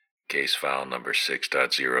Case file number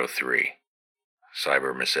 6.03.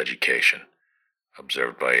 Cyber Miseducation.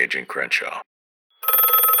 Observed by Agent Crenshaw.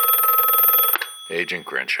 Agent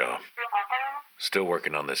Crenshaw. Still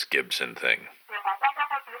working on this Gibson thing.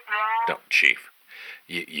 No, Chief.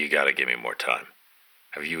 You gotta give me more time.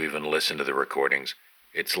 Have you even listened to the recordings?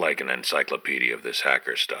 It's like an encyclopedia of this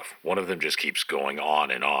hacker stuff. One of them just keeps going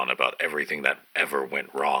on and on about everything that ever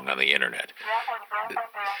went wrong on the internet.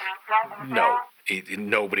 No,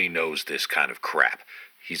 nobody knows this kind of crap.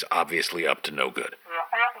 He's obviously up to no good.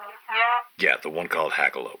 Yeah, the one called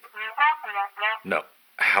Hackalope. No,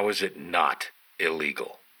 how is it not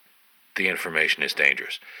illegal? The information is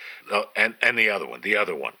dangerous. Oh, and the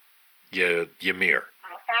other one. Ymir.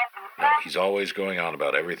 No, he's always going on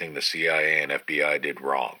about everything the CIA and FBI did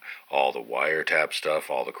wrong. All the wiretap stuff,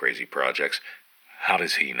 all the crazy projects. How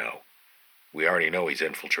does he know? We already know he's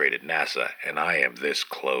infiltrated NASA, and I am this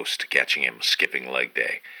close to catching him skipping leg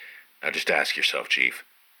day. Now just ask yourself, Chief,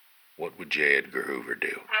 what would J. Edgar Hoover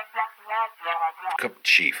do? Come,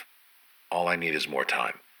 Chief, all I need is more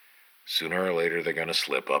time. Sooner or later they're gonna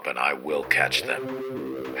slip up, and I will catch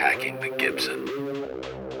them. Hacking the Gibson.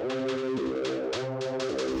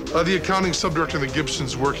 The accounting subdirector in the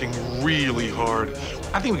Gibson's working really hard.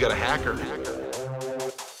 I think we got a hacker.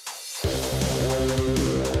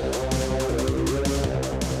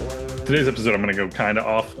 Today's episode, I'm going to go kind of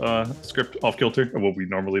off script, off kilter of what we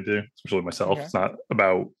normally do, especially myself. Okay. It's not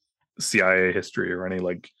about CIA history or any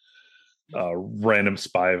random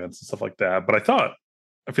spy events and stuff like that. But I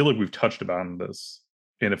feel like we've touched upon this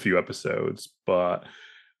in a few episodes, but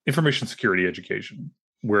information security education,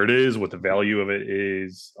 where it is, what the value of it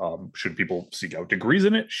is, should people seek out degrees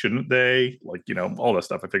in it? Shouldn't they? All that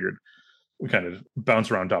stuff. I figured we kind of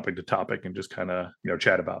bounce around topic to topic and just kind of,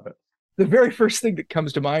 chat about it. The very first thing that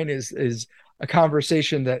comes to mind is a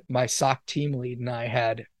conversation that my SOC team lead and I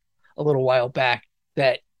had a little while back,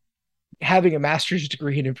 that having a master's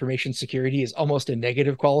degree in information security is almost a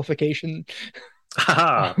negative qualification.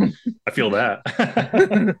 I feel that.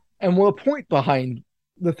 And the point behind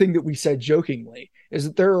the thing that we said jokingly is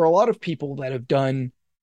that there are a lot of people that have done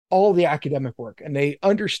all the academic work and they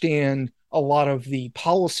understand a lot of the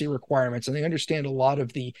policy requirements and they understand a lot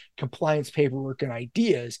of the compliance paperwork and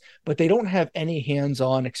ideas, but they don't have any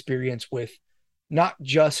hands-on experience with not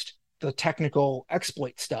just the technical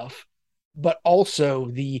exploit stuff, but also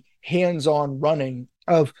the hands-on running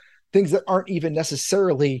of things that aren't even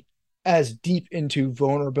necessarily as deep into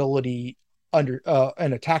vulnerability under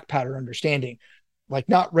an attack pattern understanding, like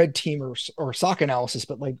not red team or SOC analysis,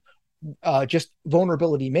 but just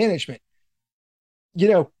vulnerability management.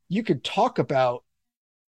 You could talk about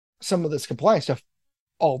some of this compliance stuff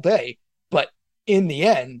all day, but in the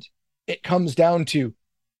end, it comes down to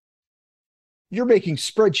you're making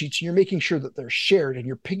spreadsheets and you're making sure that they're shared and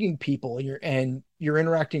you're pinging people and you're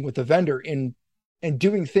interacting with the vendor and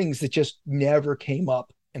doing things that just never came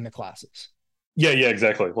up in the classes. Yeah,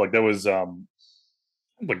 exactly. That was the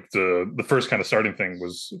first kind of starting thing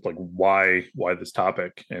was why this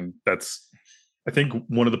topic, and that's I think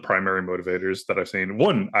one of the primary motivators that I've seen.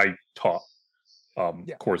 One, I taught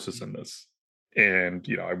courses in this, and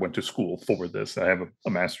I went to school for this. I have a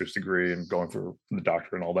master's degree and going for the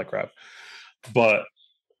doctorate and all that crap. But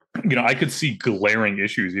I could see glaring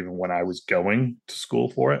issues even when I was going to school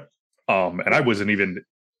for it, and I wasn't even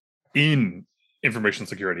in information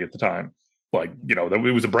security at the time. That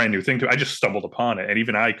it was a brand new thing to. I just stumbled upon it, and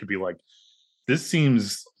even I could be like, this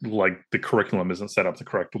seems like the curriculum isn't set up the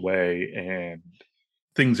correct way and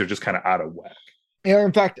things are just kind of out of whack. Yeah,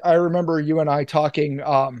 in fact, I remember you and I talking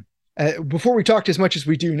before we talked as much as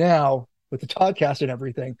we do now with the podcast and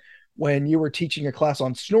everything, when you were teaching a class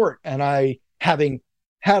on Snort, and I, having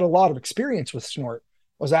had a lot of experience with Snort,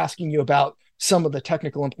 was asking you about some of the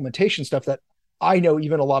technical implementation stuff that I know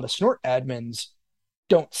even a lot of Snort admins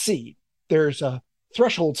don't see. There's a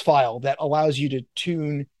thresholds file that allows you to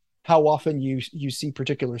tune how often you see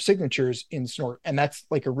particular signatures in Snort. And that's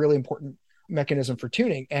a really important mechanism for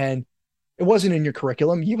tuning. And it wasn't in your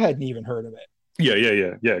curriculum. You hadn't even heard of it. Yeah,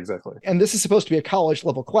 exactly. And this is supposed to be a college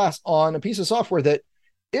level class on a piece of software that,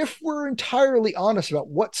 if we're entirely honest about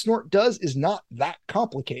what Snort does, is not that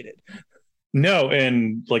complicated. No.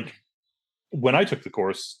 And when I took the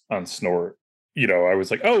course on Snort, I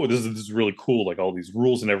was like, oh, this is really cool. All these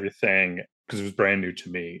rules and everything, because it was brand new to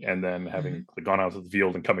me. And then having gone out to the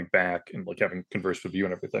field and coming back and having conversed with you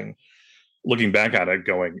and everything, looking back at it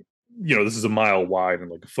going, this is a mile wide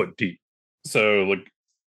and a foot deep. So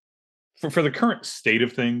for the current state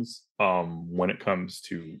of things, when it comes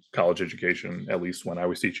to college education, at least when I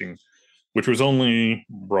was teaching, which was only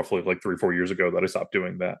roughly 3 or 4 years ago that I stopped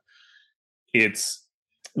doing that, it's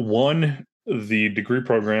One, the degree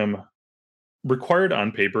program required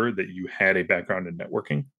on paper that you had a background in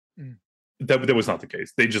networking. Mm. That was not the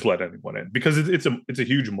case. They just let anyone in because it's a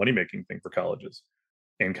huge money making thing for colleges,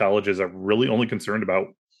 and colleges are really only concerned about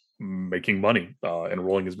making money,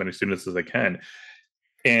 enrolling as many students as they can.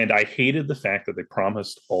 And I hated the fact that they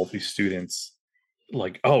promised all these students,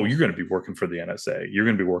 like, oh, you're going to be working for the NSA, you're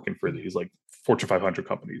going to be working for these like Fortune 500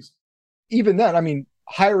 companies. Even then, I mean,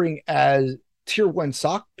 hiring as tier one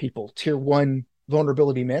SOC people, tier one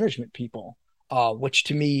vulnerability management people, which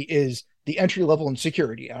to me is the entry level in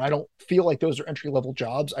security. And I don't feel like those are entry level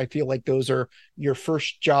jobs. I feel like those are your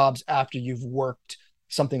first jobs after you've worked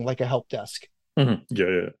something like a help desk. Mm-hmm.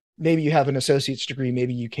 Yeah. Maybe you have an associate's degree.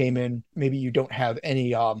 Maybe you came in, maybe you don't have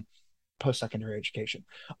any post-secondary education.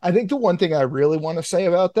 I think the one thing I really want to say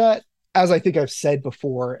about that, as I think I've said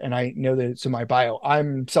before, and I know that it's in my bio,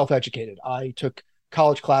 I'm self-educated. I took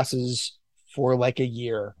college classes for like a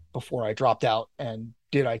year before I dropped out and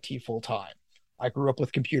did IT full time. I grew up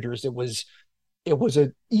with computers. It was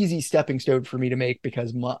an easy stepping stone for me to make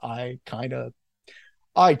because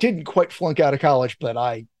I didn't quite flunk out of college, but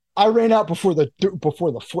I ran out before the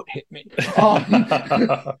foot hit me.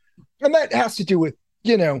 And that has to do with,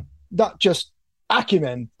 not just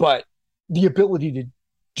acumen, but the ability to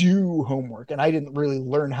do homework. And I didn't really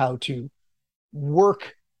learn how to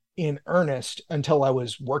work in earnest until I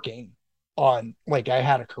was working on, like, I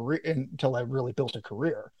had a career, until I really built a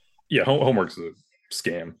career. Yeah, homework's a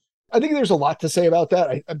scam. I think there's a lot to say about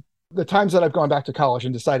that. The times that I've gone back to college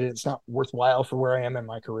and decided it's not worthwhile for where I am in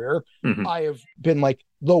my career, Mm-hmm. I have been like,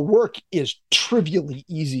 the work is trivially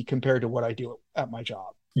easy compared to what I do at my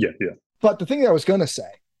job. Yeah. But the thing that I was going to say,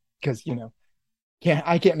 because,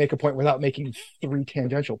 I can't make a point without making 3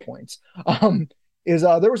 tangential points, is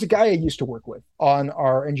there was a guy I used to work with on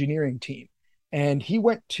our engineering team. And he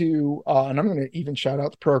went to, and I'm going to even shout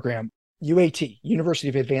out the program, UAT, University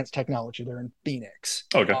of Advanced Technology. They're in Phoenix.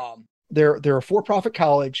 Okay. They're a for-profit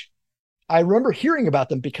college. I remember hearing about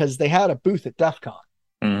them because they had a booth at DEF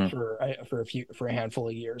CON for a handful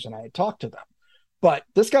of years, and I had talked to them. But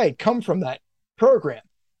this guy had come from that program,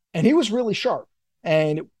 and he was really sharp.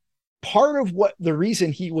 And part of the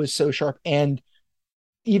reason he was so sharp, and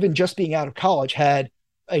even just being out of college, had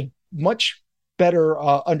a much better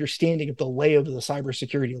understanding of the lay of the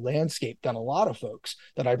cybersecurity landscape than a lot of folks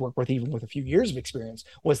that I'd worked with, even with a few years of experience,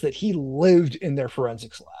 was that he lived in their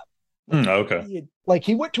forensics lab. Okay.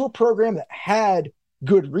 He went to a program that had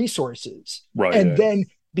good resources. Right. And then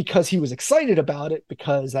because he was excited about it,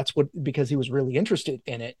 because he was really interested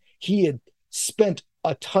in it, he had spent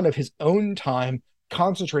a ton of his own time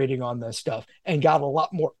concentrating on this stuff and got a lot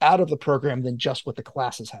more out of the program than just what the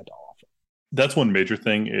classes had to offer. That's one major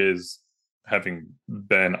thing, is having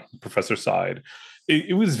been on the professor side,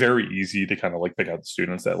 it was very easy to kind of like pick out the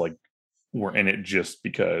students that like were in it just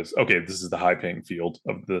because, okay, this is the high paying field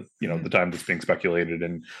of the, the time that's being speculated.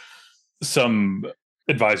 And some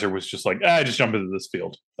advisor was just like, just jump into this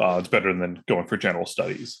field. It's better than going for general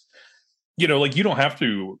studies. You don't have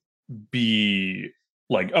to be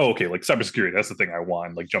like, oh, okay, like cybersecurity, that's the thing I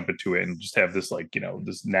want, like jump into it and just have this like,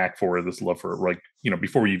 this knack for it, this love for it, like,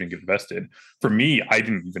 before you even get invested. For me, I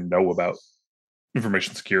didn't even know about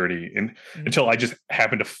information security until I just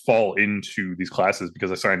happened to fall into these classes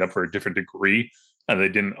because I signed up for a different degree and they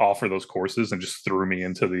didn't offer those courses and just threw me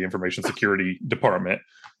into the information security department.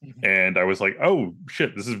 Mm-hmm. And I was like, oh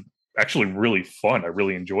shit, this is actually really fun. I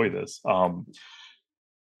really enjoy this.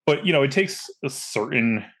 But it takes a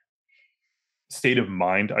certain state of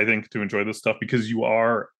mind, I think, to enjoy this stuff, because you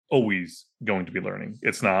are always going to be learning.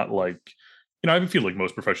 It's not like, I feel like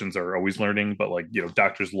most professions are always learning, but like,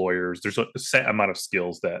 doctors, lawyers, there's a set amount of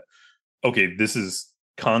skills that, okay, this is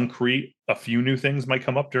concrete. A few new things might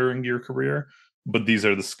come up during your career, but these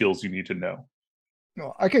are the skills you need to know.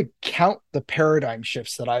 Well, I could count the paradigm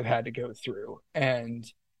shifts that I've had to go through. And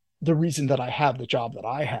the reason that I have the job that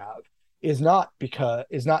I have is not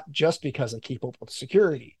just because I keep up with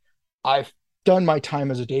security. I've done my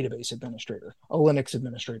time as a database administrator, a Linux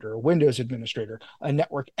administrator, a Windows administrator, a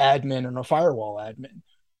network admin, and a firewall admin.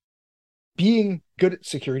 Being good at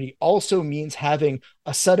security also means having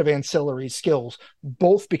a set of ancillary skills,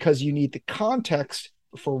 both because you need the context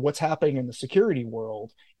for what's happening in the security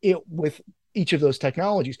world with each of those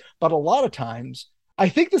technologies. But a lot of times, I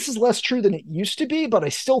think this is less true than it used to be, but I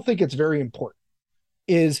still think it's very important,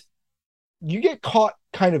 is you get caught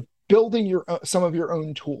kind of building some of your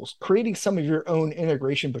own tools, creating some of your own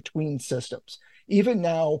integration between systems. Even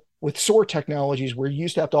now with SOAR technologies, where you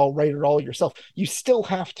used to have to write it all yourself, you still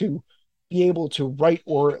have to be able to write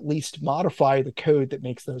or at least modify the code that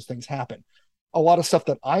makes those things happen. A lot of stuff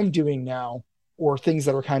that I'm doing now or things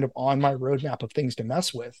that are kind of on my roadmap of things to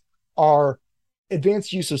mess with are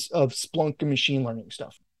advanced uses of Splunk and machine learning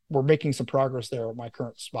stuff. We're making some progress there at my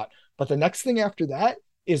current spot. But the next thing after that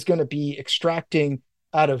is going to be extracting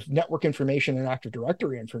out of network information and Active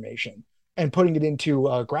Directory information and putting it into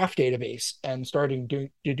a graph database and starting to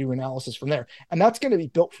do analysis from there. And that's going to be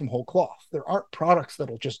built from whole cloth. There aren't products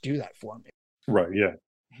that'll just do that for me. Right. Yeah.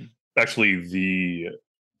 Actually, the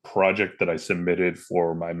project that I submitted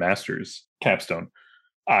for my master's capstone,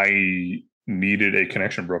 I needed a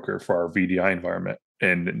connection broker for our VDI environment,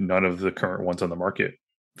 and none of the current ones on the market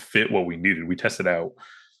fit what we needed. We tested out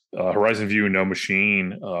Horizon View, No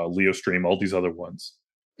Machine, LeoStream, all these other ones.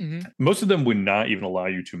 Mm-hmm. Most of them would not even allow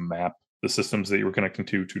you to map the systems that you were connecting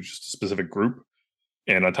to just a specific group.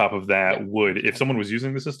 And on top of that, if someone was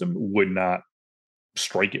using the system, would not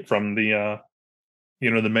strike it from the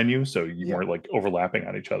the menu, so you weren't like overlapping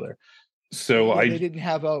on each other. So they didn't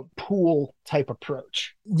have a pool type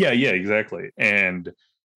approach. Yeah, exactly. And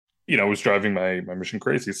it was driving my mission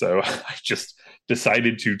crazy. So I just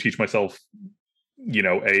decided to teach myself,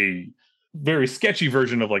 a very sketchy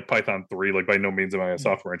version of like Python 3. Like, by no means am I a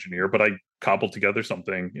software engineer, but I cobbled together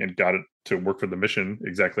something and got it to work for the mission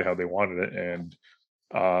exactly how they wanted it. And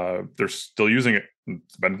they're still using it.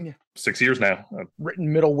 It's been 6 years now. Written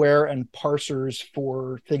middleware and parsers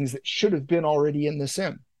for things that should have been already in the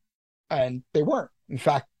sim, and they weren't. In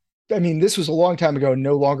fact, I mean, this was a long time ago,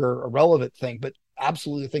 no longer a relevant thing, but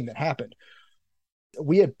absolutely a thing that happened.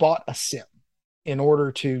 We had bought a sim in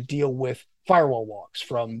order to deal with firewall logs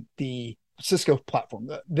from the Cisco platform.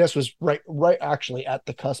 This was right actually at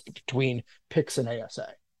the cusp between PIX and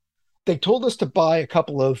ASA. They told us to buy a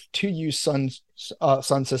couple of 2U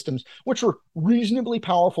Sun systems, which were reasonably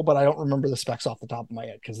powerful, but I don't remember the specs off the top of my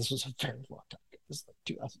head because this was a very long time ago. This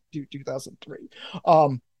was like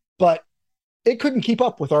 2003. But it couldn't keep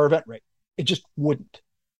up with our event rate. It just wouldn't.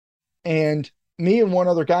 And me and one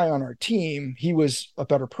other guy on our team, he was a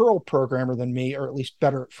better Perl programmer than me, or at least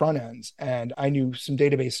better at front ends. And I knew some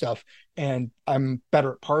database stuff, and I'm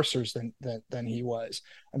better at parsers than he was.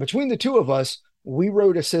 And between the two of us, we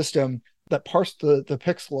wrote a system that parsed the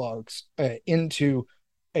PIX logs into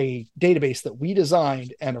a database that we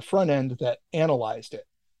designed and a front end that analyzed it.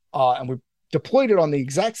 And we deployed it on the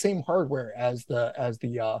exact same hardware as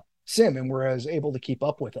the sim, and we're able to keep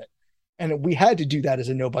up with it. And we had to do that as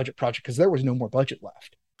a no budget project because there was no more budget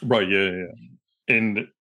left. Right. Yeah. And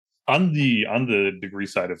on the degree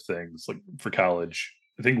side of things, like for college,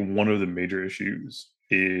 I think one of the major issues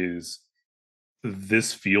is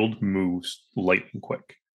this field moves lightning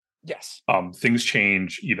quick. Yes. Things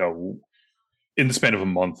change, in the span of a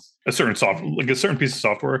month. A certain piece of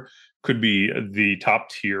software could be the top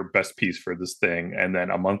tier best piece for this thing, and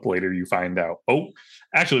then a month later you find out, oh,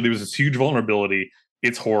 actually there was this huge vulnerability.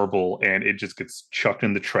 It's horrible, and it just gets chucked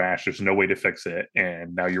in the trash. There's no way to fix it,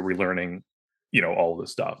 and now you're relearning, all of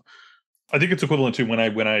this stuff. I think it's equivalent to when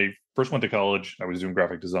I first went to college. I was doing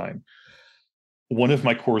graphic design. One of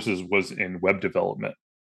my courses was in web development,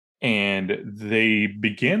 and they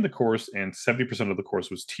began the course, and 70% of the course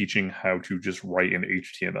was teaching how to just write in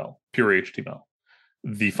HTML, pure HTML.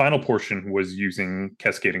 The final portion was using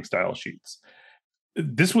cascading style sheets.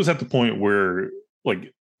 This was at the point where,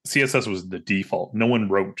 like, CSS was the default. No one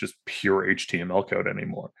wrote just pure HTML code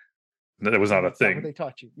anymore. That was not a thing. What they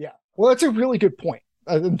taught you. Yeah. Well, that's a really good point.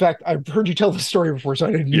 In fact, I've heard you tell the story before, so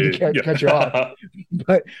I didn't need to cut you off.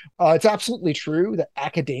 But it's absolutely true that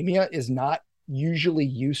academia is not usually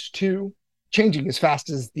used to changing as fast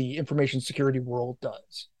as the information security world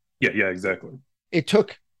does. Yeah, exactly. It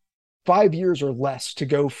took 5 years or less to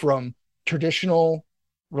go from traditional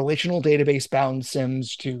relational database bound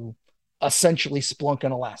SIMs to essentially Splunk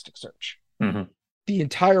and Elasticsearch. Mm-hmm. The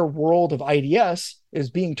entire world of IDS is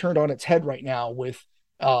being turned on its head right now with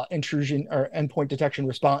intrusion or endpoint detection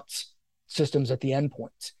response systems at the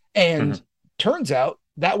endpoints. And turns out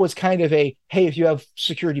that was kind of a, hey, if you have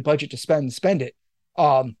security budget to spend it.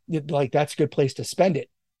 Like, that's a good place to spend it.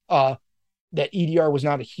 That EDR was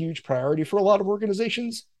not a huge priority for a lot of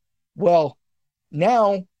organizations. Well,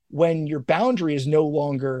 now when your boundary is no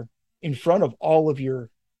longer in front of all of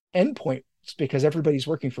your endpoints because everybody's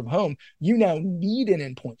working from home, you now need an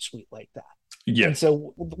endpoint suite like that. Yeah. And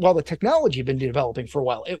so while the technology had been developing for a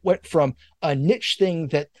while, it went from a niche thing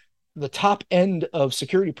that the top end of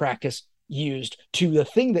security practice used to the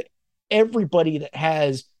thing that everybody that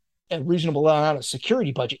has a reasonable amount of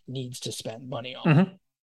security budget needs to spend money on. Mm-hmm.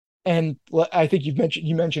 And I think you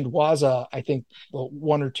mentioned Waza, I think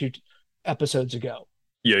 1 or 2 episodes ago.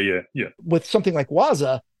 Yeah. With something like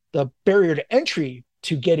Waza, the barrier to entry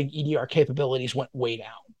to getting EDR capabilities went way down.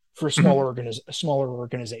 for smaller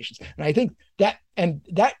organizations. And I think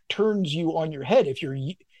that turns you on your head if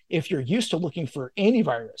you're used to looking for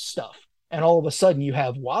antivirus stuff, and all of a sudden you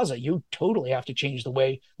have Waza. You totally have to change the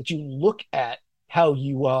way that you look at how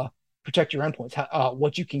you protect your endpoints,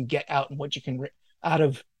 what you can get out and what you can out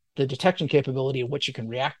of the detection capability, and what you can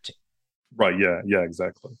react to. Right. Yeah,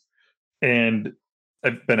 exactly. And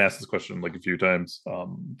I've been asked this question like a few times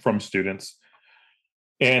from students.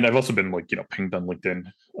 And I've also been pinged on LinkedIn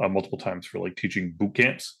multiple times for like teaching boot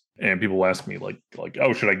camps. And people ask me like,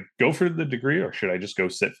 oh, should I go for the degree or should I just go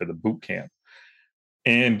sit for the boot camp?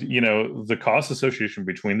 And, the cost association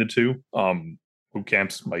between the two, boot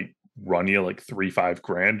camps might run you like $3-5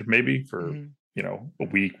 grand maybe for, a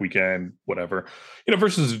week, weekend, whatever,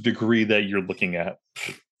 versus a degree that you're looking at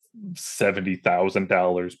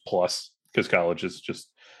 $70,000 plus, because college is just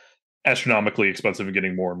astronomically expensive and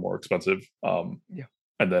getting more and more expensive.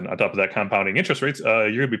 And then on top of that, compounding interest rates,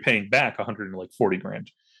 you're going to be paying back 140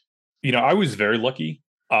 grand. I was very lucky.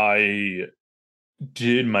 I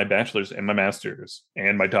did my bachelor's and my master's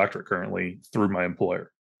and my doctorate currently through my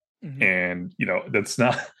employer. And, that's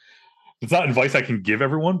not advice I can give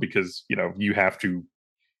everyone, because, you have to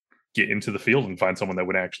get into the field and find someone that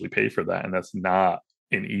would actually pay for that. And that's not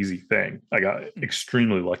an easy thing. I got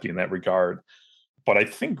extremely lucky in that regard. But I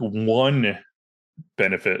think one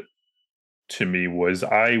benefit to me was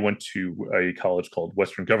I went to a college called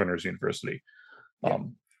Western Governors University.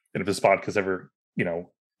 And if this podcast ever,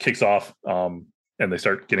 kicks off and they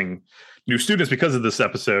start getting new students because of this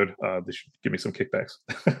episode, they should give me some kickbacks.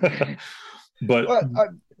 But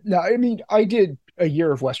no, I mean, I did a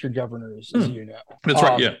year of Western Governors, as you know. That's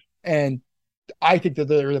right, yeah. And I think that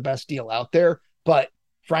they're the best deal out there. But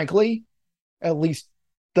frankly, at least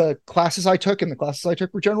the classes I took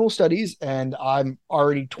were general studies, and I'm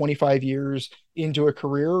already 25 years into a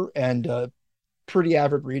career and a pretty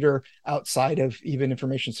avid reader outside of even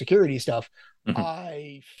information security stuff.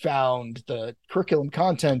 I found the curriculum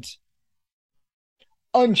content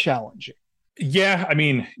unchallenging. Yeah, I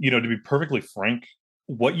mean, to be perfectly frank,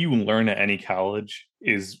 what you learn at any college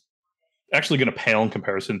is actually going to pale in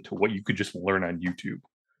comparison to what you could just learn on YouTube.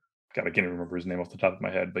 God, I can't even remember his name off the top of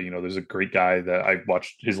my head, but there's a great guy that I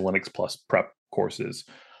watched his Linux Plus prep courses.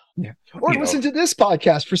 Yeah, or listen to this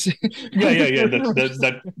podcast for. yeah.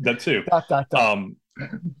 That too.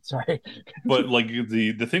 Sorry, but like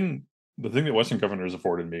the thing that Western Governors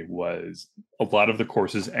afforded me was a lot of the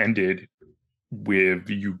courses ended with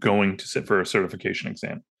you going to sit for a certification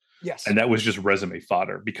exam. Yes, and that was just resume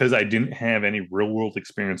fodder because I didn't have any real world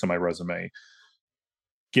experience on my resume.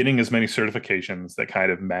 Getting as many certifications that kind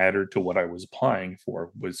of mattered to what I was applying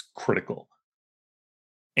for was critical.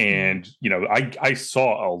 And, I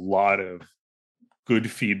saw a lot of good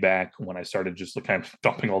feedback when I started just kind of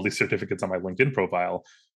dumping all these certificates on my LinkedIn profile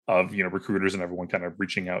of, recruiters and everyone kind of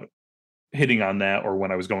reaching out, hitting on that. Or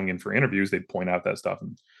when I was going in for interviews, they'd point out that stuff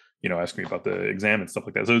and, ask me about the exam and stuff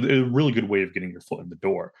like that. So a really good way of getting your foot in the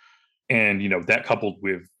door. And, that coupled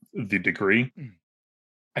with the degree,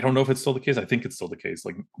 I don't know if it's still the case. I think it's still the case.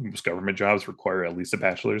 Like most government jobs require at least a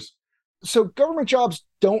bachelor's. So government jobs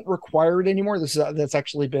don't require it anymore. That's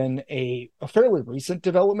actually been a fairly recent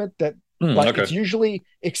development but it's usually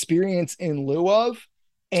experience in lieu of.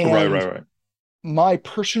 And right. My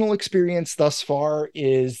personal experience thus far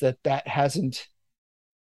is that hasn't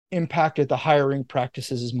impacted the hiring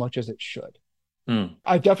practices as much as it should.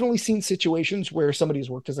 I've definitely seen situations where somebody's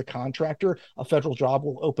worked as a contractor, a federal job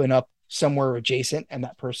will open up somewhere adjacent and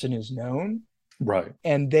that person is known. Right.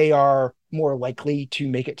 And they are more likely to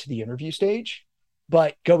make it to the interview stage.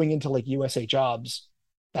 But going into like USA Jobs,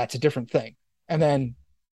 that's a different thing. And then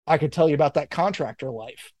I could tell you about that contractor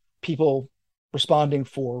life. People responding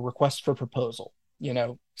for requests for proposal,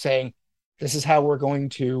 saying, this is how we're going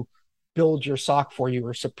to build your SOC for you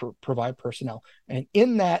or provide personnel. And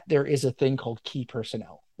in that, there is a thing called key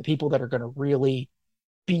personnel, the people that are going to really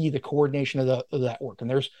be the coordination of that work. And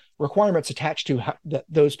there's requirements attached to that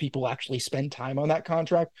those people actually spend time on that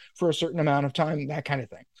contract for a certain amount of time, that kind of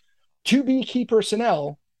thing. To be key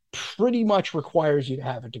personnel pretty much requires you to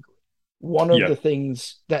have a degree. One of the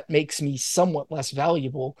things that makes me somewhat less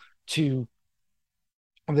valuable to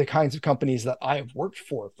the kinds of companies that I have worked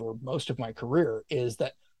for most of my career is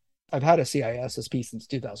that I've had a CISSP since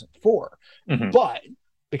 2004, but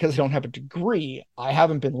because I don't have a degree, I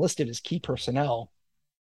haven't been listed as key personnel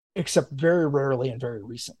except very rarely and very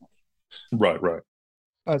recently. Right.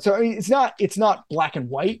 So I mean, it's not black and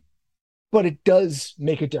white, but it does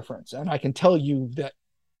make a difference. And I can tell you that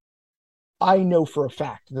I know for a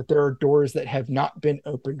fact that there are doors that have not been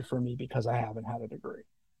opened for me because I haven't had a degree,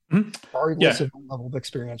 regardless of the level of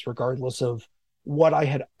experience, regardless of what I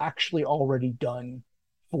had actually already done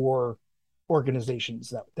for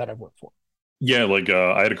organizations that I've worked for. Yeah, like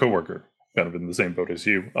I had a coworker kind of in the same boat as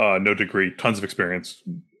you. No degree, tons of experience,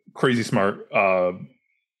 crazy smart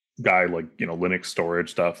guy, like, you know, Linux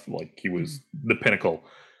storage stuff. Like he was the pinnacle.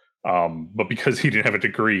 But because he didn't have a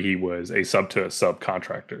degree, he was a sub to a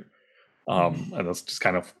subcontractor. And that's just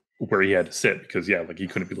kind of where he had to sit because, yeah, like he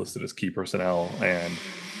couldn't be listed as key personnel, and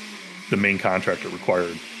the main contractor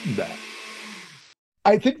required that.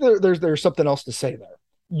 I think there's something else to say there.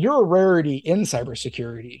 You're a rarity in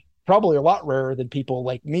cybersecurity, probably a lot rarer than people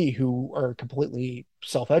like me who are completely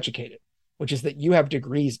self-educated, which is that you have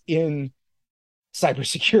degrees in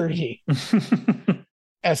cybersecurity.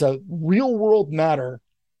 As a real world matter,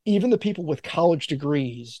 even the people with college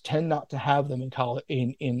degrees tend not to have them in college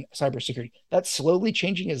in cybersecurity. That's slowly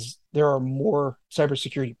changing as there are more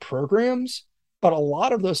cybersecurity programs, but a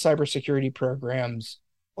lot of those cybersecurity programs,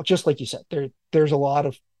 well, just like you said, there's a lot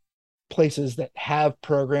of places that have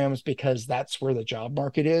programs because that's where the job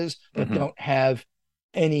market is, but don't have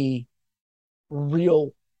any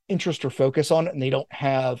real interest or focus on it, and they don't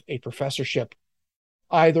have a professorship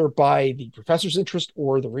either by the professor's interest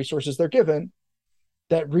or the resources they're given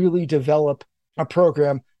that really develop a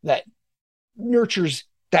program that nurtures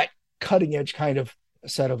that cutting edge kind of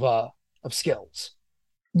set of skills.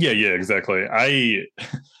 Yeah, exactly.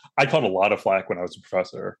 I caught a lot of flack when I was a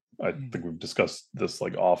professor. I think we've discussed this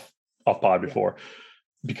like off pod before,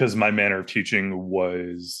 because my manner of teaching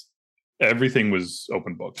was everything was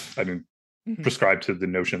open book. I didn't prescribe to the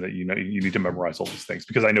notion that, you know, you need to memorize all these things,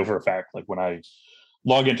 because I know for a fact, like when I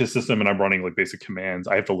log into a system and I'm running like basic commands,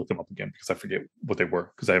 I have to look them up again because I forget what they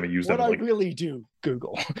were because I haven't used them. What I really do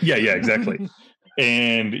Google. yeah, exactly.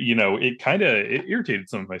 And, you know, it irritated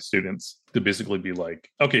some of my students to basically be like,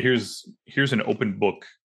 okay, here's an open book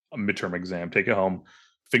midterm exam, take it home,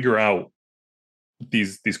 figure out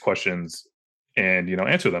these questions, and, you know,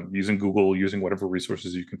 answer them using Google, using whatever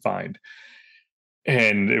resources you can find.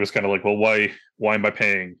 And it was kind of like, well, why am I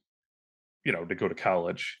paying, you know, to go to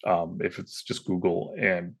college if it's just Google?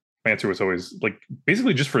 And my answer was always like,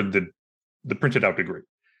 basically just for the printed out degree.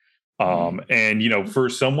 And, you know, for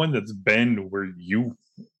someone that's been where you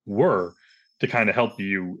were to kind of help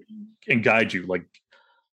you and guide you, like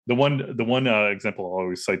the one example I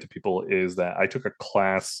always cite to people is that I took a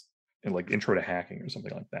class in like intro to hacking or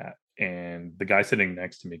something like that, and the guy sitting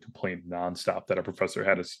next to me complained nonstop that our professor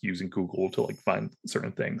had us using Google to like find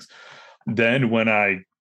certain things. Then when I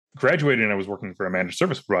graduated and I was working for a managed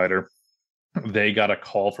service provider, they got a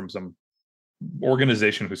call from some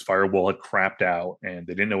organization whose firewall had crapped out and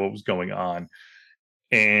they didn't know what was going on,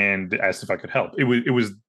 and asked if I could help. It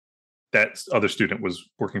was that other student was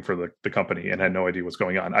working for the company and had no idea what's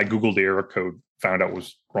going on. I Googled the error code, found out it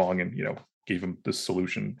was wrong, and, you know, gave him this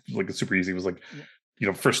solution. Like, it's super easy. It was like, you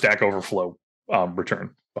know, for Stack Overflow return.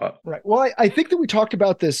 But right. Well, I think that we talked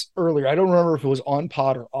about this earlier. I don't remember if it was on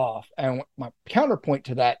pod or off. And my counterpoint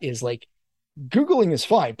to that is like, Googling is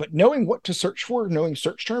fine, but knowing what to search for, knowing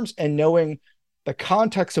search terms, and knowing the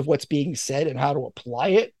context of what's being said and how to apply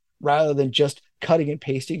it, rather than just cutting and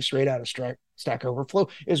pasting straight out of Stack Overflow,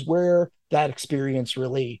 is where that experience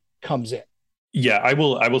really comes in. Yeah, I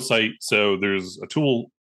will cite. So there's a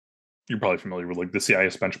tool you're probably familiar with, like the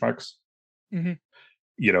CIS benchmarks.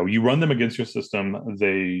 You know, you run them against your system.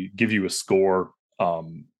 They give you a score.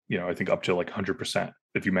 You know, I think up to like 100%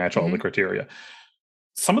 if you match all the criteria.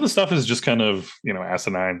 Some of the stuff is just kind of, you know,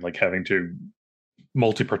 asinine, like having to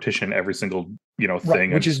multi-partition every single, you know,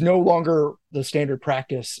 thing, which is no longer the standard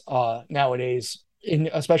practice nowadays,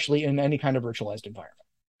 especially in any kind of virtualized environment.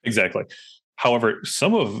 Exactly. However,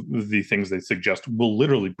 some of the things they suggest will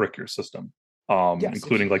literally brick your system,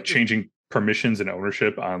 including like changing permissions and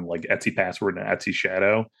ownership on like Etsy password and Etsy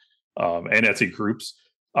shadow and Etsy groups.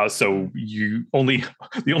 So the only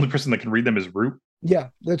person that can read them is root. Yeah,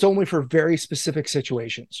 that's only for very specific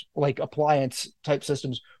situations, like appliance type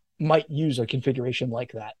systems might use a configuration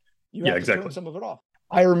like that. You have to turn some of it off.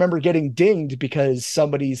 I remember getting dinged because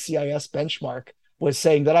somebody's CIS benchmark was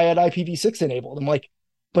saying that I had IPv6 enabled. I'm like,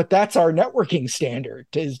 but that's our networking standard,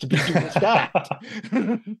 is to be dual stacked.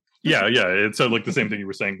 Yeah. It's like the same thing you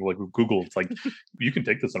were saying, like with Google. It's like, you can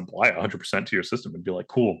take this and apply 100% to your system and be like,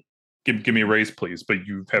 cool, give me a raise, please. But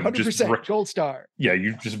you have 100% just gold star. Yeah,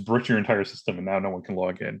 you just bricked your entire system, and now no one can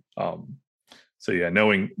log in. So yeah,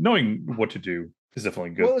 knowing what to do is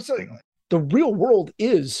definitely good. Well, the real world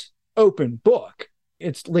is open book.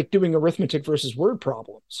 It's like doing arithmetic versus word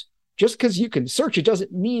problems. Just because you can search, it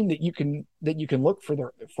doesn't mean that you can look for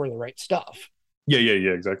the right stuff. Yeah,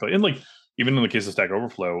 exactly. And like, even in the case of Stack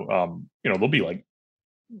Overflow, you know, there'll be like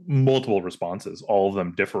multiple responses, all of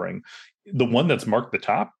them differing. The one that's marked the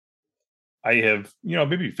top, I have,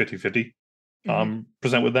 maybe 50-50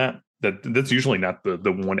 percent with that. That's usually not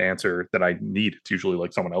the one answer that I need. It's usually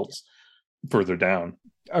like someone else further down.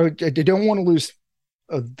 I don't want to lose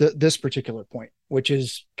this particular point, which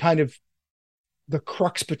is kind of the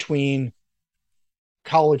crux between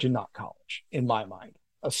college and not college, in my mind,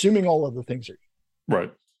 assuming all of the things are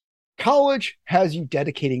right. College has you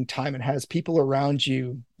dedicating time and has people around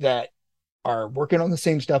you that are working on the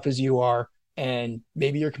same stuff as you are, and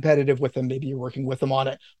maybe you're competitive with them, maybe you're working with them on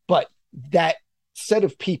it, but that set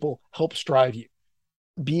of people helps drive you.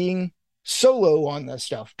 Being solo on this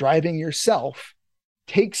stuff, driving yourself,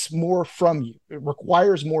 takes more from you. It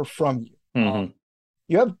requires more from you. Mm-hmm.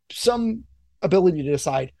 You have some ability to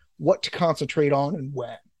decide what to concentrate on and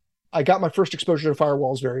when. I got my first exposure to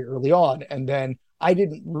firewalls very early on, and then I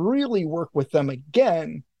didn't really work with them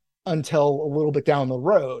again until a little bit down the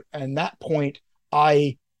road. And that point,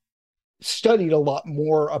 I studied a lot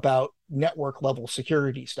more about network level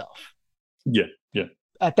security stuff. Yeah.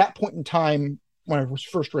 At that point in time, when I was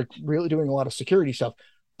first really doing a lot of security stuff,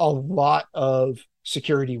 a lot of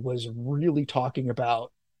security was really talking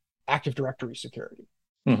about Active Directory security.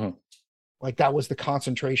 Mm-hmm. Like that was the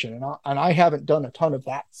concentration. And I haven't done a ton of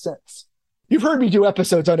that since. You've heard me do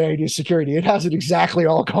episodes on AD security. It hasn't exactly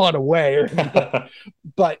all gone away.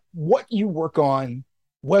 But what you work on,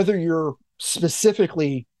 whether you're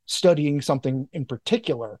specifically studying something in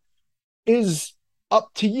particular, is up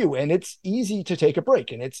to you. And it's easy to take a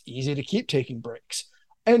break, and it's easy to keep taking breaks.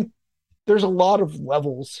 And there's a lot of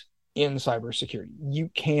levels in cybersecurity. You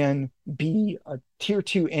can be a tier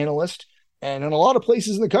 2 analyst, and in a lot of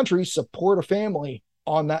places in the country, support a family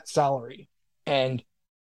on that salary and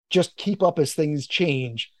just keep up as things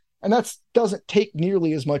change. And that doesn't take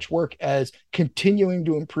nearly as much work as continuing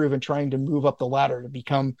to improve and trying to move up the ladder to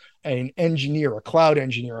become an engineer, a cloud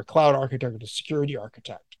architect, a security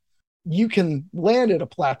architect. You can land at a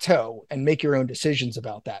plateau and make your own decisions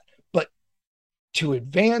about that. But to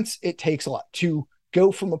advance, it takes a lot. To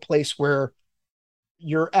go from a place where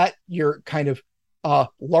you're at your kind of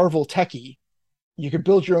larval techie, you can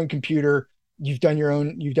build your own computer, you've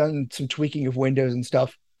done some tweaking of Windows and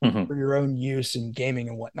stuff for your own use and gaming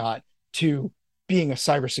and whatnot, to being a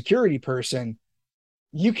cybersecurity person,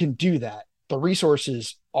 you can do that. The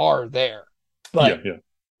resources are there, but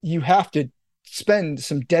you have to spend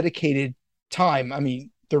some dedicated time. I mean,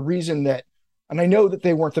 the reason that, and I know that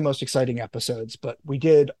they weren't the most exciting episodes, but we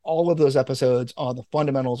did all of those episodes on the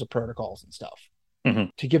fundamentals of protocols and stuff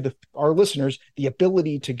to give our listeners the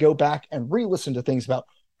ability to go back and re-listen to things about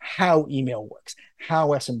how email works, how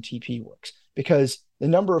SMTP works, because the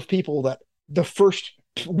number of people that the first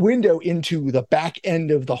window into the back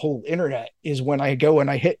end of the whole internet is when I go and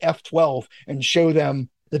I hit F12 and show them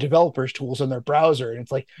the developers tools on their browser. And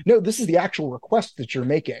it's like, no, this is the actual request that you're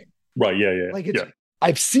making. Right. Yeah. Like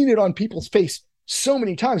I've seen it on people's face so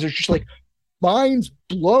many times. It's just like minds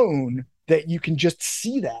blown that you can just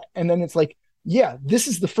see that. And then it's like, yeah, this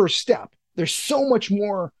is the first step. There's so much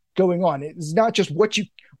more going on. It's not just what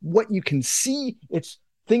you can see. It's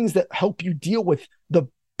things that help you deal with the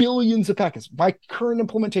billions of packets. My current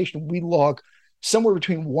implementation, we log somewhere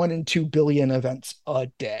between 1 and 2 billion events a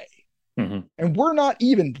day. And we're not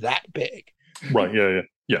even that big. Right.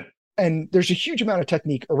 Yeah. And there's a huge amount of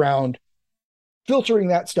technique around filtering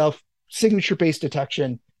that stuff, signature-based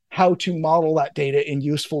detection, how to model that data in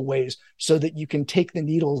useful ways so that you can take the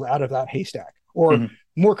needles out of that haystack, or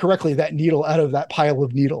more correctly, that needle out of that pile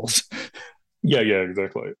of needles. Yeah,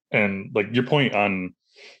 exactly. And like your point on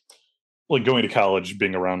like going to college,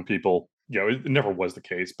 being around people, it never was the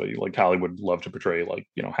case, but like Hollywood would love to portray like,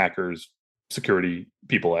 hackers, security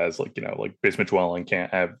people as like, like basement dwelling,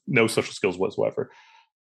 can't have no social skills whatsoever.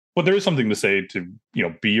 But there is something to say to,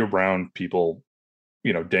 be around people,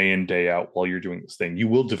 day in, day out while you're doing this thing. You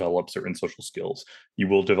will develop certain social skills. You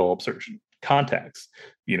will develop certain contacts.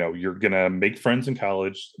 You're going to make friends in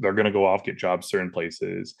college. They're going to go off, get jobs certain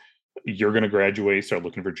places. You're going to graduate, start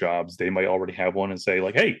looking for jobs. They might already have one and say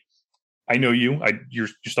like, hey, I know you. Your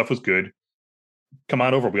stuff was good. Come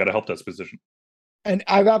on over. We got a help desk position. And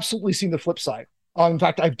I've absolutely seen the flip side. In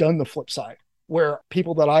fact, I've done the flip side where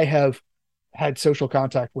people that I have had social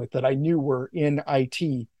contact with that I knew were in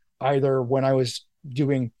IT, either when I was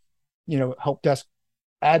doing, help desk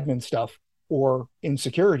admin stuff or in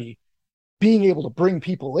security, being able to bring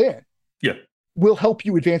people in will help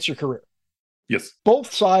you advance your career. Yes.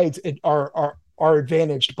 Both sides are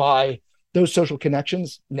advantaged by those social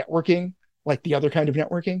connections, networking, like the other kind of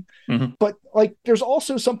networking. But like, there's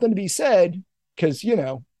also something to be said, because,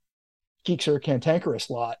 geeks are a cantankerous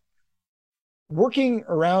lot. working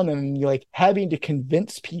around and like having to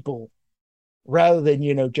convince people rather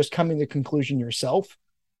than, just coming to the conclusion yourself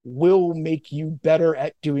will make you better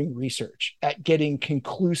at doing research, at getting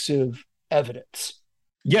conclusive evidence.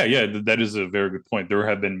 Yeah, that is a very good point. There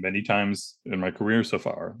have been many times in my career so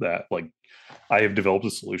far that like I have developed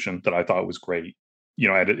a solution that I thought was great.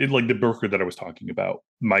 Like the broker that I was talking about,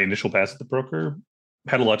 my initial pass at the broker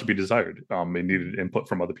had a lot to be desired. It needed input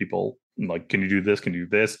from other people. Like, can you do this? Can you do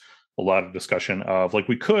this? A lot of discussion of like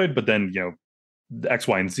we could, but then the X,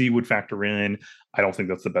 Y, and Z would factor in. I don't think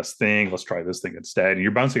that's the best thing. Let's try this thing instead. And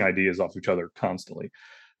you're bouncing ideas off each other constantly.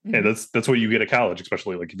 Mm-hmm. And that's what you get at college,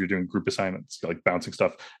 especially like if you're doing group assignments, like bouncing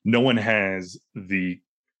stuff. No one has the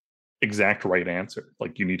exact right answer.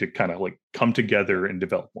 Like you need to kind of like come together and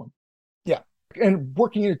develop one. Yeah. And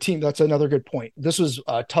working in a team, that's another good point. This was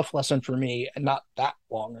a tough lesson for me and not that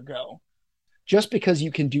long ago. Just because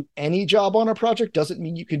you can do any job on a project doesn't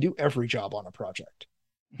mean you can do every job on a project.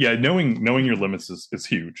 Yeah, knowing your limits is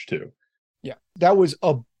huge too. Yeah, that was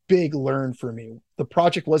a big learn for me. The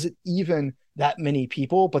project wasn't even that many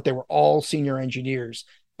people, but they were all senior engineers,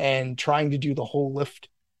 and trying to do the whole lift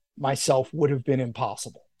myself would have been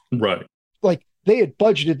impossible. Right. Like they had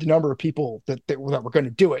budgeted the number of people that were going to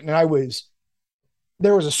do it, and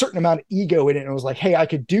there was a certain amount of ego in it, and it was like, hey, I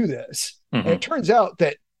could do this. Mm-hmm. And it turns out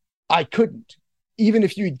that I couldn't. Even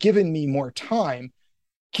if you had given me more time,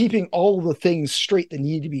 keeping all the things straight that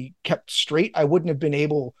needed to be kept straight, I wouldn't have been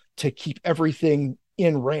able to keep everything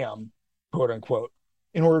in RAM, quote unquote,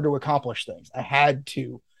 in order to accomplish things. I had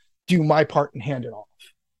to do my part and hand it off.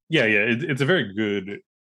 Yeah. It's a very good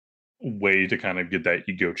way to kind of get that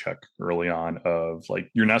ego check early on of like,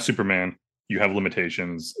 you're not Superman. You have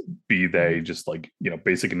limitations, be they just like,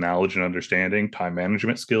 basic knowledge and understanding, time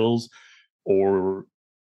management skills, or,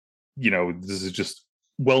 this is just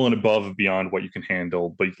well and above and beyond what you can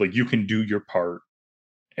handle, but like you can do your part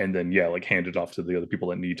and then like hand it off to the other people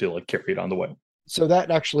that need to like carry it on the way. So that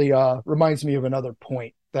actually reminds me of another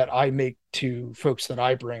point that I make to folks that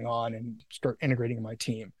I bring on and start integrating in my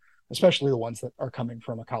team, especially the ones that are coming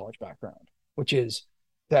from a college background, which is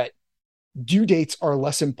that due dates are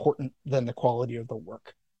less important than the quality of the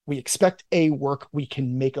work. We expect work, we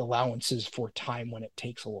can make allowances for time when it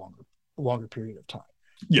takes a longer period of time.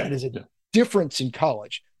 Yeah. That is a difference in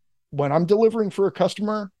college. When I'm delivering for a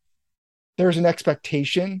customer, there's an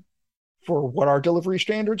expectation for what our delivery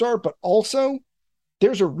standards are, but also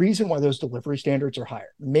there's a reason why those delivery standards are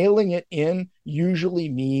higher. Mailing it in usually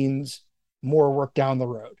means more work down the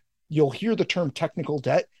road. You'll hear the term technical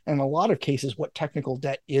debt, and in a lot of cases, what technical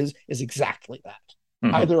debt is exactly that.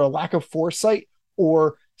 Mm-hmm. Either a lack of foresight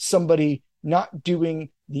or somebody not doing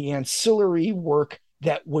the ancillary work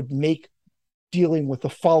that would make dealing with the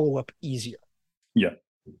follow-up easier. Yeah.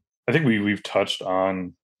 I think we've touched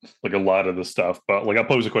on like a lot of the stuff, but like I'll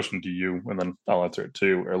pose a question to you and then I'll answer it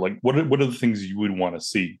too. Or like what are the things you would want to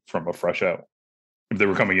see from a fresh out if they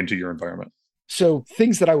were coming into your environment? So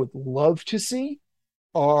things that I would love to see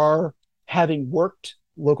are having worked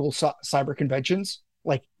local cyber conventions,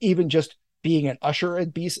 like even just being an usher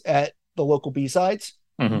at the local B-sides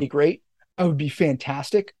would be great. It would be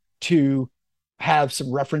fantastic to have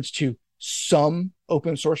some reference to some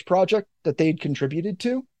open source project that they'd contributed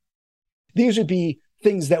to. These would be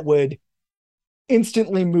things that would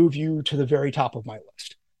instantly move you to the very top of my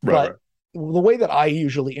list. Right. The way that I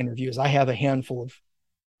usually interview is I have a handful of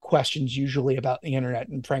questions usually about the internet.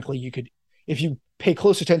 And frankly, you could, if you pay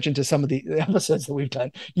close attention to some of the episodes that we've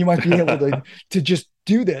done, you might be able to just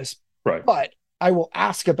do this. Right. But I will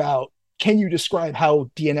ask about, can you describe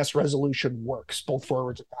how DNS resolution works, both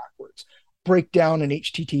forwards and backwards? Break down an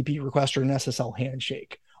HTTP request or an SSL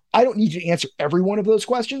handshake. I don't need you to answer every one of those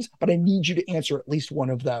questions, but I need you to answer at least one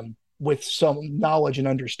of them with some knowledge and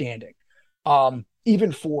understanding.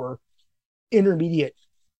 Even for intermediate,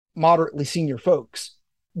 moderately senior folks,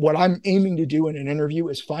 what I'm aiming to do in an interview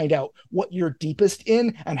is find out what you're deepest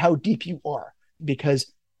in and how deep you are,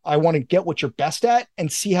 because I want to get what you're best at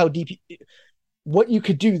and see how deep what you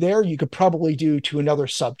could do there, you could probably do to another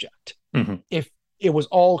subject. Mm-hmm. If it was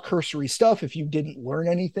all cursory stuff, if you didn't learn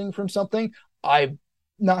anything from something, I'm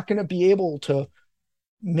not going to be able to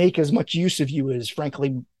make as much use of you as,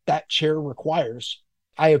 frankly, that chair requires.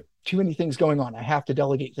 I have too many things going on. I have to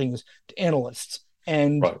delegate things to analysts.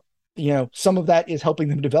 And, some of that is helping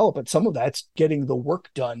them develop it. Some of that's getting the work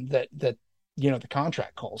done that the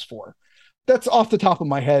contract calls for. That's off the top of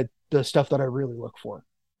my head, the stuff that I really look for.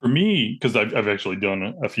 For me, because I've actually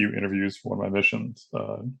done a few interviews for one of my missions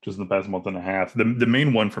just in the past month and a half. The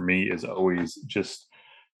main one for me is always just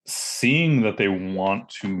seeing that they want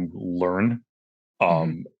to learn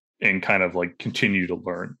and kind of like continue to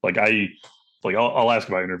learn. Like like I'll ask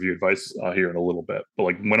about interview advice here in a little bit, but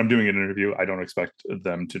like when I'm doing an interview, I don't expect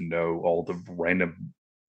them to know all the random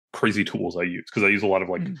crazy tools I use, because I use a lot of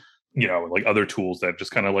like like other tools that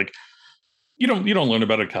just kind of like you don't learn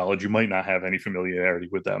about at college. You might not have any familiarity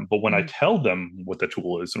with them, but when I tell them what the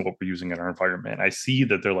tool is and what we're using in our environment, I see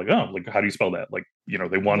that they're like, oh, like how do you spell that? Like,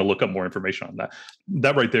 they want to look up more information on that.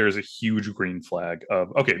 That right there is a huge green flag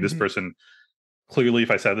of, okay, this person clearly,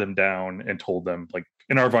 if I sat them down and told them, like,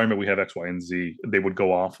 in our environment we have X, Y, and Z, they would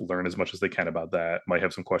go off, learn as much as they can about that, might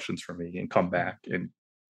have some questions for me, and come back and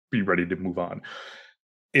be ready to move on.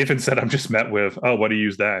 If instead I'm just met with, oh, why do you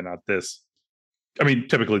use that, not this? I mean,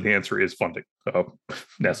 typically the answer is funding.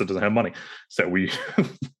 NASA doesn't have money, so we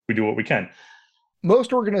we do what we can.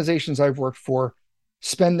 Most organizations I've worked for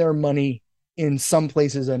spend their money in some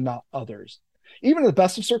places and not others. Even in the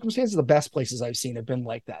best of circumstances, the best places I've seen have been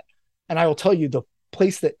like that. And I will tell you, the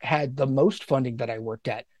place that had the most funding that I worked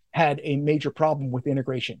at had a major problem with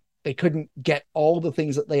integration. They couldn't get all the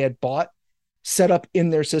things that they had bought set up in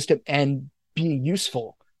their system and be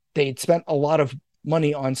useful. They'd spent a lot of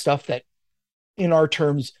money on stuff that, in our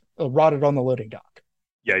terms, rotted on the loading dock.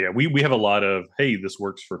 Yeah. We have a lot of, hey, this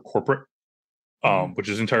works for corporate, which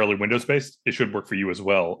is entirely Windows based. It should work for you as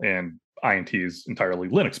well. And INT is entirely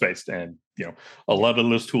Linux based, and a lot of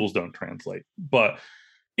those tools don't translate. But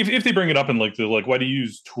if they bring it up and like they're like, why do you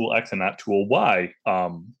use tool X and not tool Y?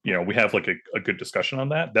 We have like a good discussion on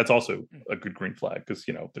that. That's also a good green flag, because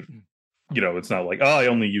it's not like, oh, I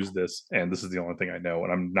only use this and this is the only thing I know,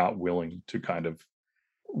 and I'm not willing to kind of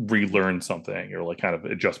relearn something or like kind of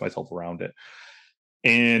adjust myself around it.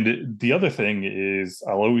 And the other thing is,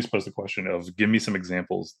 I'll always pose the question of, give me some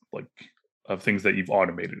examples like of things that you've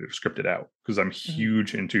automated or scripted out, because I'm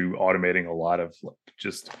huge into automating a lot of like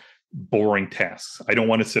just boring tasks. I don't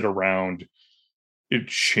want to sit around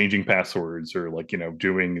changing passwords or like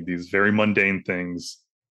doing these very mundane things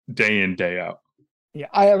day in, day out. Yeah,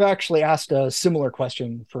 I have actually asked a similar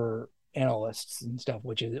question for analysts and stuff,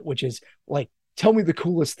 which is like, tell me the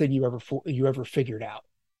coolest thing you ever figured out.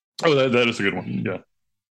 Oh, that is a good one. Yeah.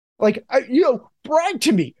 Like, brag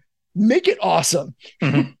to me, make it awesome.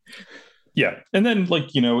 Yeah. And then like,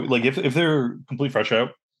 like if they're complete fresh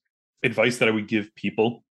out, advice that I would give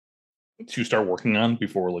people to start working on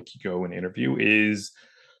before like you go and interview is,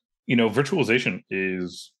 virtualization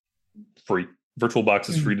is free. VirtualBox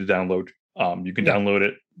is free to download. You can download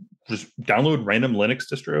it. Just download random Linux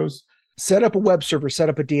distros. Set up a web server, set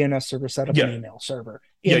up a DNS server, set up an email server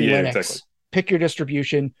in Linux. Exactly. Pick your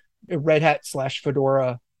distribution, Red Hat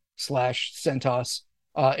 /Fedora /CentOS.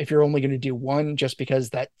 If you're only going to do one, just because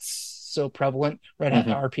that's so prevalent, Red Hat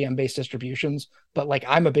RPM based distributions. But like,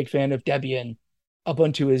 I'm a big fan of Debian.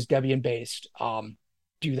 Ubuntu is Debian based.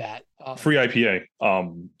 Do that. Free IPA,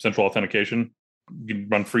 central authentication. You can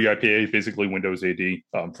run free IPA, basically Windows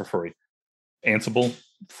AD, for free. Ansible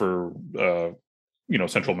for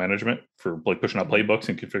central management, for like pushing out playbooks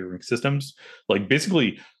and configuring systems. Like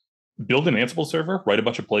basically build an Ansible server, write a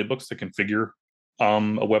bunch of playbooks to configure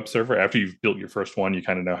a web server. After you've built your first one, you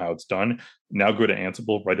kind of know how it's done. Now go to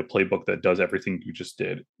Ansible, write a playbook that does everything you just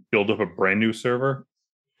did. Build up a brand new server,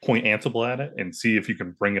 point Ansible at it, and see if you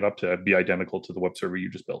can bring it up to be identical to the web server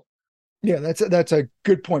you just built. Yeah, that's a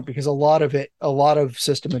good point, because a lot of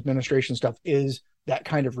system administration stuff is that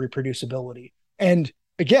kind of reproducibility. And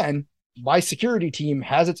again, my security team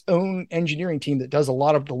has its own engineering team that does a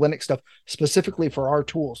lot of the Linux stuff specifically for our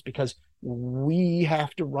tools, because we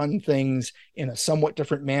have to run things in a somewhat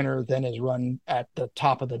different manner than is run at the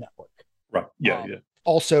top of the network. Right. Yeah.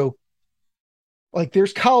 Also, like,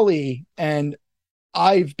 there's Kali, and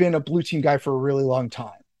I've been a blue team guy for a really long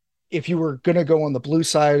time. If you were going to go on the blue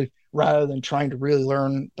side, rather than trying to really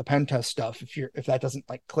learn the pen test stuff, if that doesn't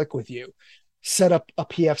like click with you, set up a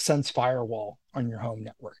pfSense firewall on your home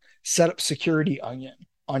network. Set up Security Onion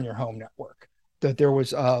on your home network. That there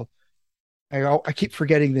was I keep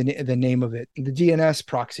forgetting the name of it. The DNS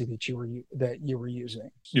proxy that you were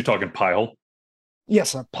using. You're talking Pi-hole?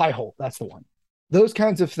 Yes, Pi-hole. That's the one. Those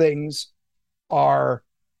kinds of things are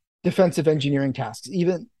defensive engineering tasks.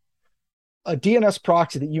 Even a DNS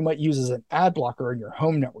proxy that you might use as an ad blocker in your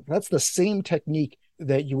home network. That's the same technique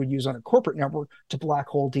that you would use on a corporate network to black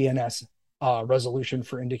hole DNS resolution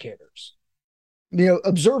for indicators.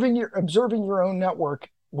 Observing your own network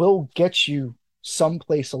will get you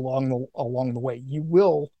someplace along the way. You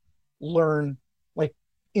will learn, like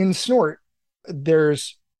in Snort,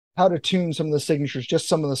 there's how to tune some of the signatures, just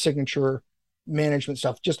some of the signature management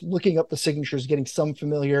stuff, just looking up the signatures, getting some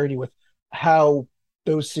familiarity with how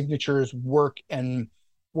those signatures work and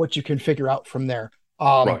what you can figure out from there.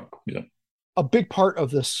 Right. Yeah. A big part of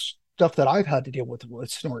the stuff that I've had to deal with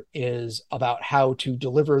Snort is about how to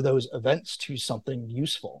deliver those events to something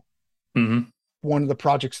useful. Mm-hmm. One of the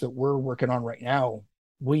projects that we're working on right now,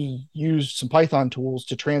 we used some Python tools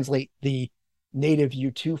to translate the native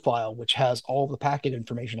U2 file, which has all the packet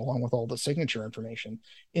information along with all the signature information,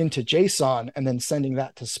 into JSON, and then sending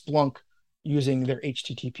that to Splunk using their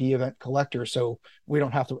HTTP event collector. So we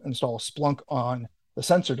don't have to install Splunk on the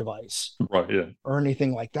sensor device, right? Yeah, or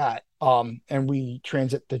anything like that. And we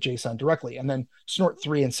transit the JSON directly. And then Snort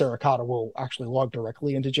 3 and Saracata will actually log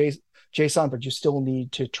directly into JSON, but you still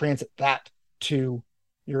need to transit that to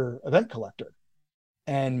your event collector.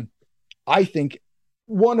 And I think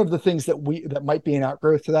one of the things that might be an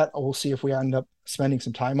outgrowth to that, we'll see if we end up spending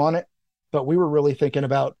some time on it, but we were really thinking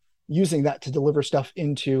about using that to deliver stuff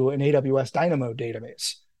into an AWS Dynamo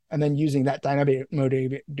database, and then using that Dynamo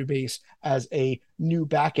database as a new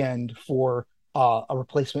backend for a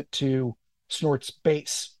replacement to Snort's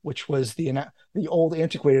base, which was the old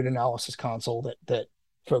antiquated analysis console that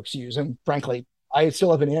folks use. And frankly, I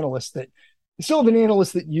still have an analyst that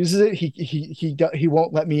uses it. He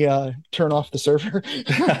won't let me turn off the server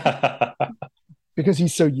because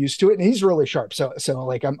he's so used to it, and he's really sharp. So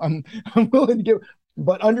like I'm willing to give,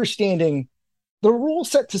 but understanding the rule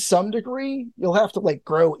set to some degree, you'll have to like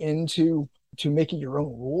grow into making your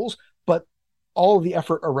own rules, but all of the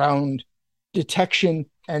effort around detection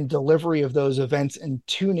and delivery of those events and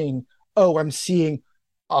tuning, I'm seeing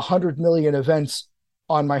 100 million events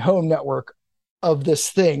on my home network of this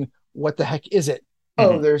thing. What the heck is it?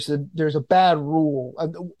 Mm-hmm. There's a bad rule.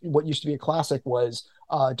 What used to be a classic was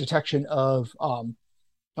detection of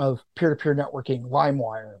peer-to-peer networking,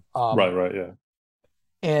 LimeWire. Right, yeah.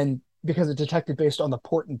 And because it detected based on the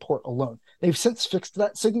port and port alone. They've since fixed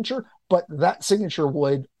that signature, but that signature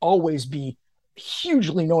would always be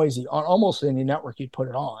hugely noisy on almost any network you'd put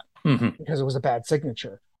it on, mm-hmm. because it was a bad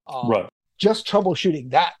signature. Right. Just troubleshooting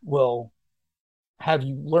that will have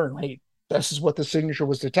you learn, hey, this is what the signature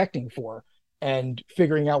was detecting for, and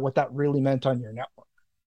figuring out what that really meant on your network.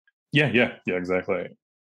 Yeah, exactly.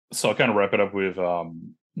 So I'll kind of wrap it up with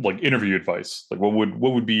like interview advice. Like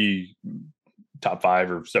what would be top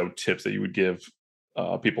 5 or so tips that you would give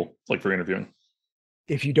people like for interviewing?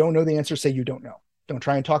 If you don't know the answer, say you don't know. Don't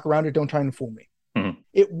try and talk around it. Don't try and fool me. Mm-hmm.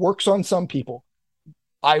 It works on some people.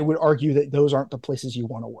 I would argue that those aren't the places you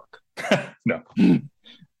want to work. No.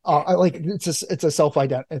 It's a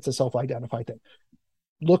self-identified thing.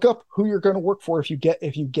 Look up who you're going to work for. If you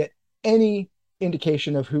get any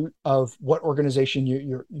indication of what organization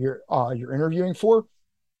you're interviewing for,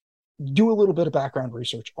 do a little bit of background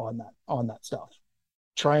research on that stuff.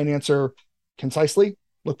 Try and answer concisely.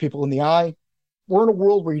 Look people in the eye. We're in a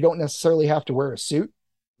world where you don't necessarily have to wear a suit,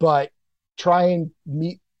 but try and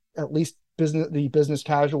meet at least the business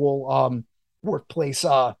casual workplace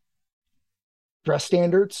dress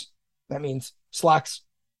standards. That means slacks,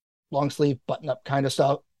 long sleeve, button up kind of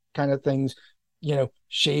stuff, kind of things.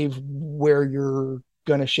 Shave where you're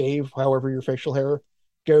gonna shave, however your facial hair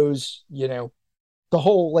goes. The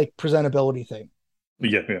whole like presentability thing.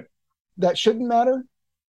 Yeah. That shouldn't matter.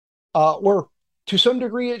 Or to some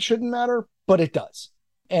degree it shouldn't matter, but it does.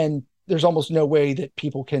 And there's almost no way that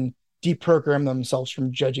people can deprogram themselves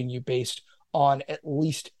from judging you based on at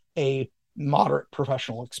least a moderate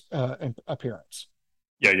professional appearance.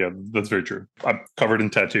 Yeah, that's very true. I'm covered in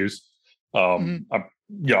tattoos. Mm-hmm.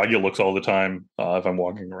 I get looks all the time if I'm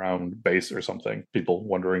walking around base or something. People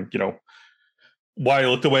wondering, why I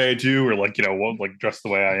look the way I do, or like dress the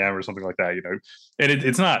way I am, or something like that. And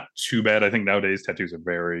it's not too bad. I think nowadays tattoos are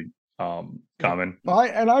very common.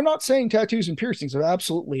 And I'm not saying tattoos and piercings. I've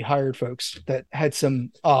absolutely hired folks that had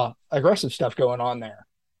some aggressive stuff going on there,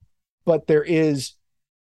 but there is.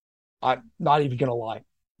 I'm not even gonna lie.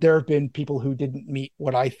 There have been people who didn't meet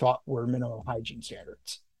what I thought were minimum hygiene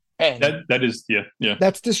standards. And that is, yeah.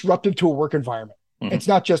 That's disruptive to a work environment. Mm-hmm. It's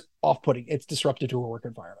not just off-putting, it's disruptive to a work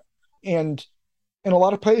environment. And in a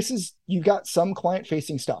lot of places, you've got some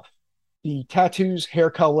client-facing stuff. The tattoos, hair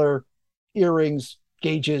color, earrings,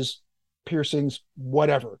 gauges, piercings,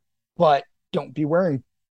 whatever. But don't be wearing,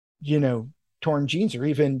 torn jeans, or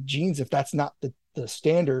even jeans if that's not the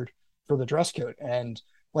standard for the dress code. And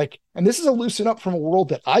this is a loosen up from a world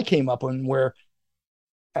that I came up in where,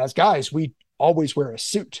 as guys, we always wear a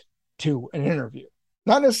suit to an interview.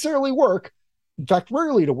 Not necessarily work, in fact,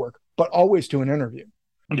 rarely to work, but always to an interview.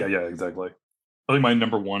 Yeah, exactly. I think my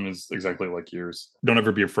number one is exactly like yours. Don't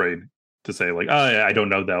ever be afraid to say like, I don't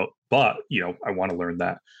know that, but I want to learn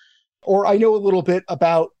that. Or I know a little bit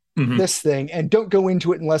about mm-hmm. this thing, and don't go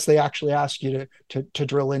into it unless they actually ask you to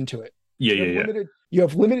drill into it. Yeah. You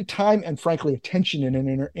have limited time and frankly attention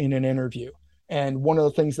in an interview. And one of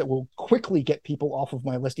the things that will quickly get people off of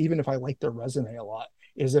my list, even if I like their resume a lot,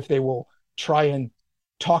 is if they will try and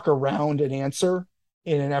talk around an answer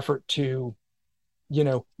in an effort to,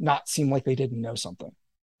 not seem like they didn't know something.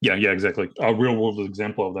 Yeah, exactly. A real world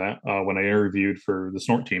example of that, when I interviewed for the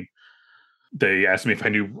Snort team, they asked me if I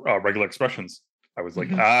knew regular expressions. I was like,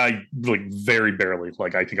 Mhm. I like very barely.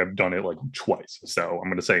 Like, I think I've done it like twice. So I'm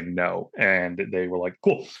going to say no. And they were like,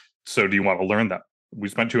 cool. So do you want to learn that? We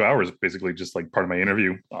spent 2 hours basically just like part of my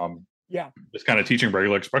interview. Yeah. Just kind of teaching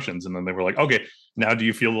regular expressions. And then they were like, okay, now do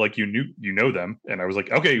you feel like you know them? And I was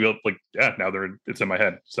like, okay, well, like, yeah, now it's in my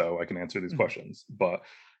head. So I can answer these questions. But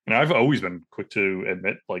I've always been quick to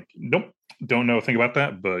admit, like, nope, don't know a thing about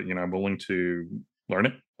that, but I'm willing to learn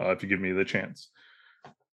it if you give me the chance.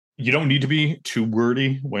 You don't need to be too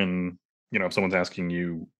wordy when if someone's asking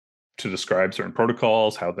you to describe certain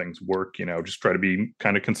protocols, how things work. Just try to be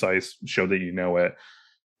kind of concise, show that you know it.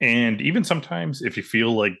 And even sometimes, if you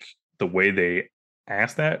feel like the way they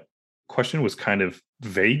asked that question was kind of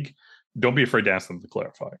vague, don't be afraid to ask them to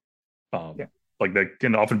clarify. Yeah. Like that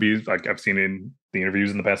can often be like I've seen in the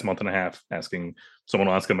interviews in the past month and a half, asking someone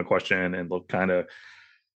will ask them a question and they'll kind of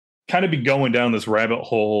be going down this rabbit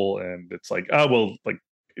hole, and it's like, oh well, like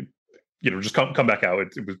just come back out.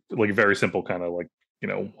 It was like a very simple kind of like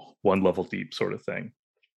one level deep sort of thing.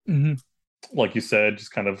 Mm-hmm. Like you said,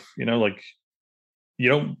 just kind of like you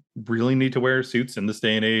don't really need to wear suits in this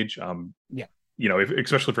day and age. Yeah.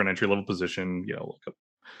 Especially for an entry level position, like a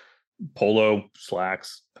polo,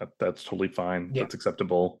 slacks, that's totally fine. Yeah. That's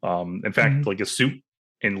acceptable. In fact, like a suit,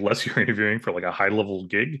 unless you're interviewing for like a high level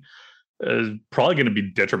gig, is probably going to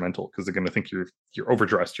be detrimental because they're going to think you're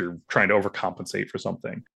overdressed. You're trying to overcompensate for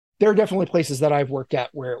something. There are definitely places that I've worked at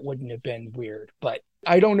where it wouldn't have been weird, but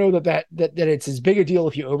I don't know that it's as big a deal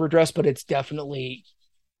if you overdress, but it's definitely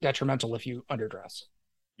detrimental if you underdress.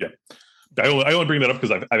 Yeah. I only bring that up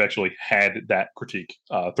because I've actually had that critique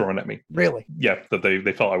thrown at me. Really? Yeah, that they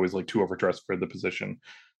felt I was like too overdressed for the position.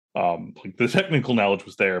 Like the technical knowledge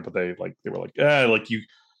was there, but they were like, like you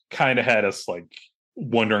kind of had us like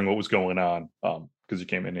wondering what was going on because you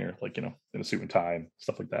came in here like in a suit and tie and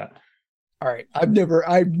stuff like that. All right, I've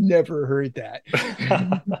never heard that.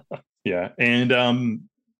 Yeah, and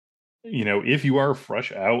if you are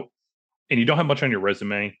fresh out and you don't have much on your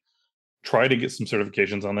resume, try to get some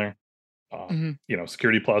certifications on there.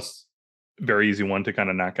 Security Plus, very easy one to kind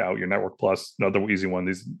of knock out. Your Network Plus, another easy one.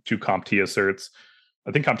 These 2 CompTIA certs.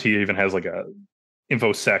 I think CompTIA even has like a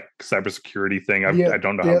InfoSec cybersecurity thing. I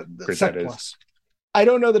don't know how great that is. Plus. I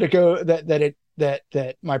don't know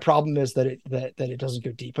that my problem is that it doesn't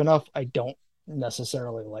go deep enough. I don't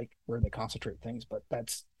necessarily like where they concentrate things, but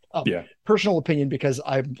that's personal opinion because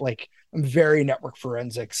I'm very network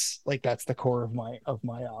forensics. Like that's the core of my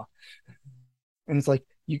and it's like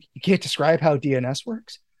you can't describe how DNS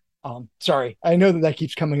works. Sorry, I know that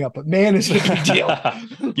keeps coming up, but man, is it a big deal.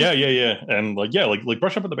 yeah, and like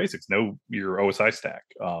brush up on the basics. Know your OSI stack.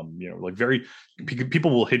 Very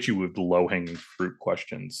people will hit you with low hanging fruit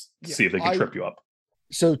questions to see if they can trip you up.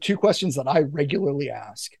 So 2 questions that I regularly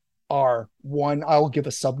ask are: one, I'll give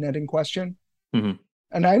a subnetting question, and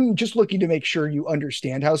I'm just looking to make sure you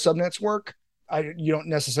understand how subnets work. You don't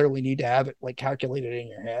necessarily need to have it like calculated in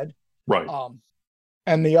your head, right?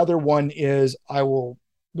 And the other one is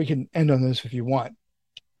we can end on this if you want.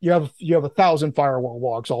 You have 1,000 firewall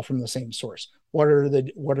logs all from the same source. What are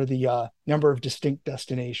the number of distinct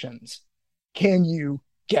destinations? Can you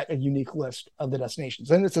get a unique list of the destinations?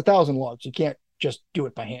 And it's 1,000 logs. You can't just do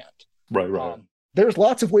it by hand. Right. There's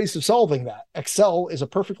lots of ways of solving that. Excel is a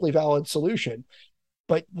perfectly valid solution,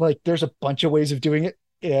 but like there's a bunch of ways of doing it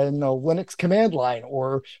in a Linux command line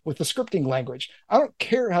or with the scripting language. I don't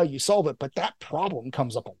care how you solve it, but that problem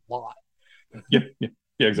comes up a lot. Yeah,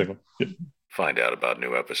 exactly. Yep. Find out about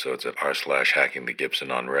new episodes at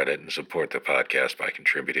r/hackingthegibson on Reddit and support the podcast by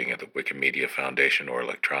contributing at the Wikimedia Foundation or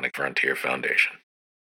Electronic Frontier Foundation.